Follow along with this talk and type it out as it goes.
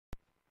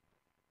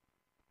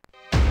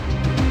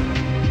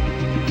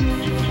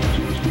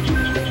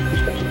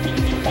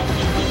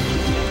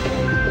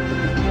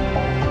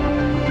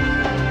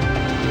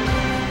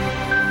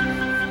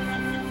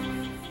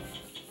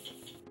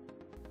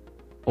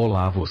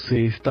Olá,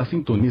 você está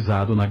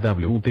sintonizado na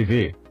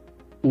WTV.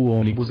 O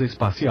ônibus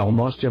espacial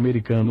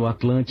norte-americano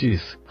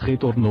Atlantis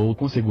retornou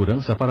com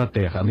segurança para a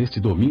Terra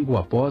neste domingo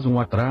após um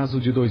atraso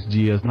de 2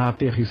 dias na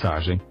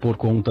aterrissagem por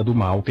conta do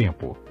mau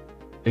tempo,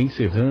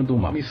 encerrando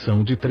uma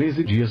missão de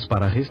 13 dias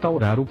para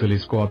restaurar o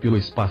telescópio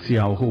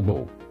espacial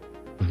Hubble.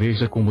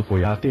 Veja como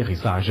foi a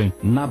aterrissagem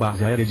na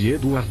base aérea de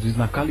Edwards,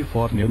 na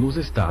Califórnia, nos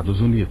Estados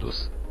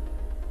Unidos.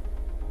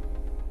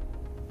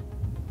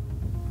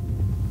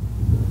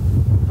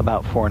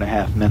 About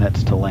 4.5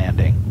 minutes to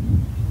landing.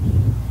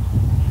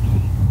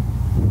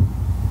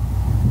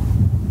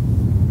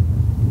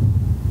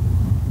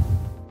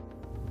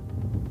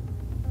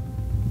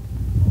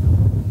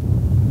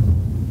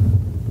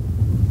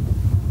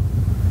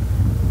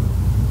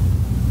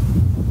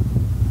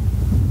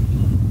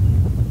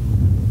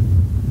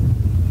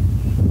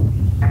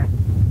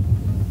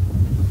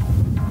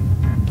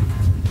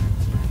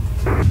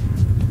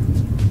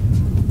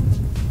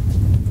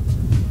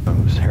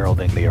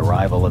 Heralding the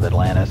arrival of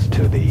Atlantis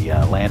to the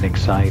landing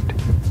site.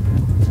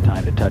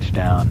 Time to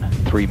touchdown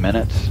 3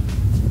 minutes.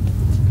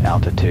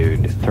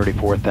 Altitude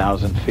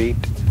 34,000 feet.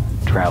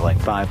 Traveling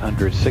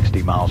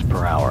 560 miles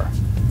per hour.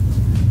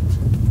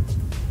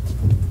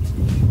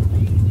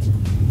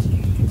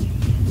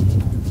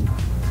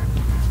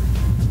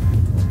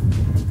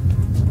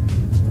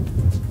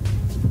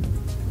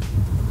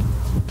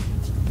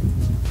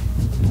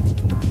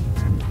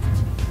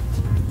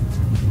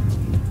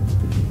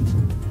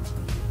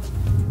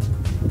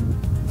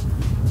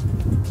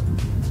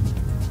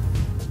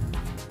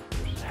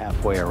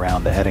 Halfway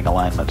around the heading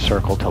alignment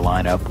circle to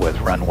line up with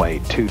runway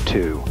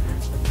 22,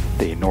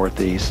 the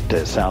northeast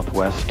to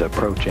southwest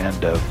approach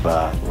end of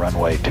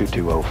runway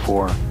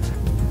 2204.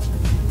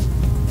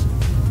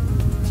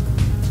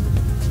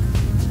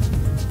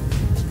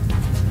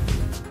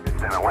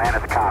 Houston,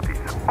 Atlantis copies.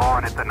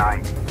 On at the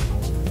 90.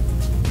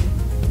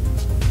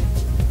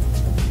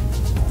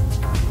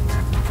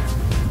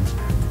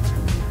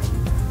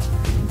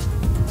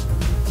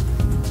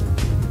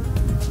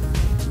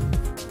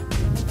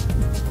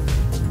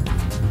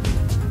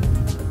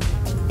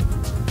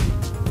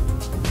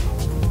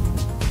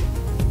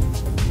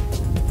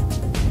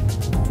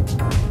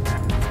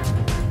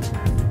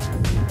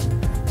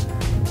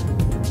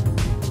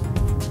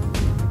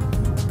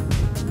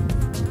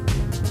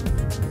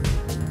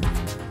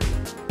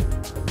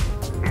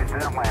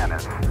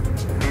 Atlantis.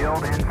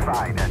 Field in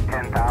sight at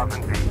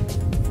 10,000 feet.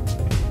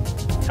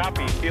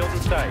 Copy, field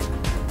in sight.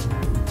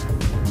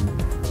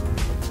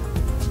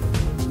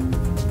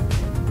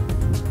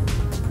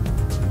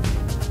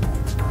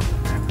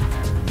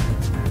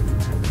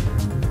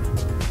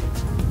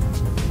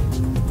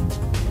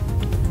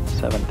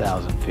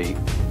 $7,000 feet.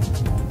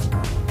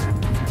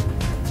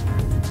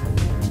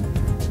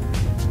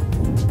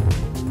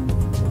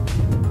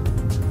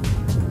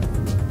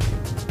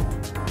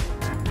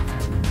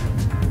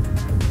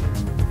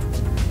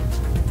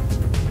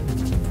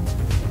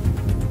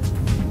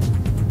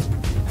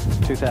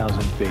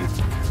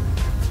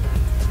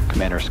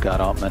 Commander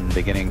Scott Altman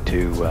beginning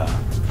to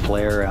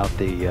flare out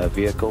the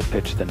vehicle,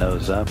 pitch the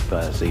nose up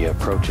as he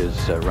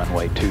approaches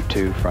runway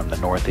 22 from the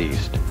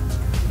northeast.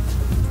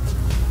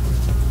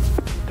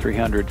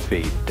 300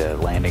 feet,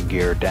 landing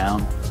gear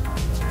down.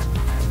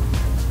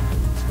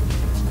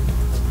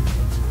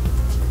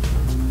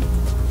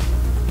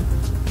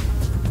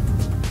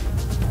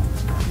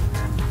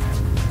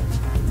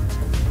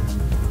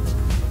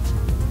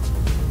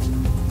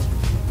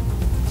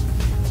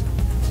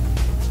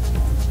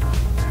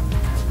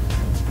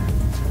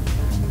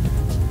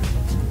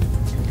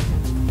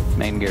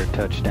 Main gear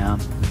touchdown.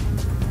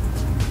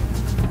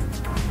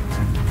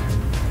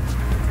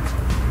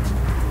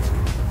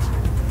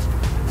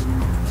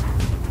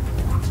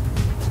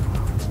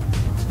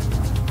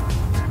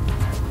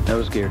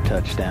 Nose gear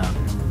touchdown.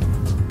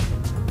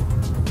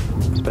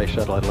 Space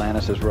Shuttle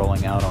Atlantis is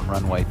rolling out on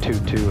runway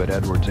 22 at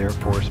Edwards Air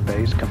Force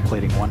Base,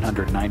 completing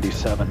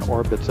 197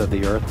 orbits of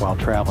the Earth while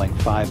traveling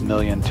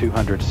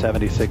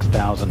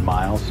 5,276,000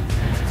 miles.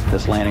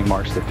 This landing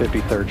marks the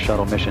 53rd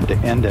shuttle mission to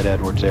end at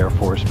Edwards Air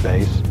Force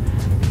Base.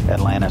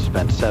 Atlantis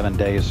spent 7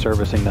 days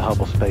servicing the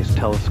Hubble Space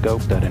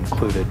Telescope that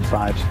included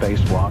 5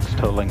 spacewalks,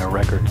 totaling a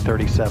record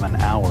 37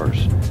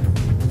 hours.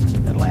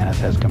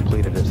 Atlantis has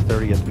completed its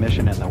 30th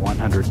mission and the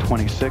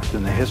 126th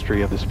in the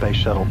history of the Space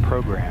Shuttle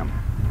program.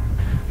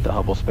 The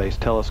Hubble Space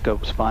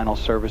Telescope's final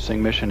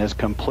servicing mission is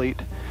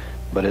complete,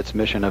 but its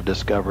mission of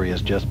discovery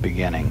is just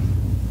beginning.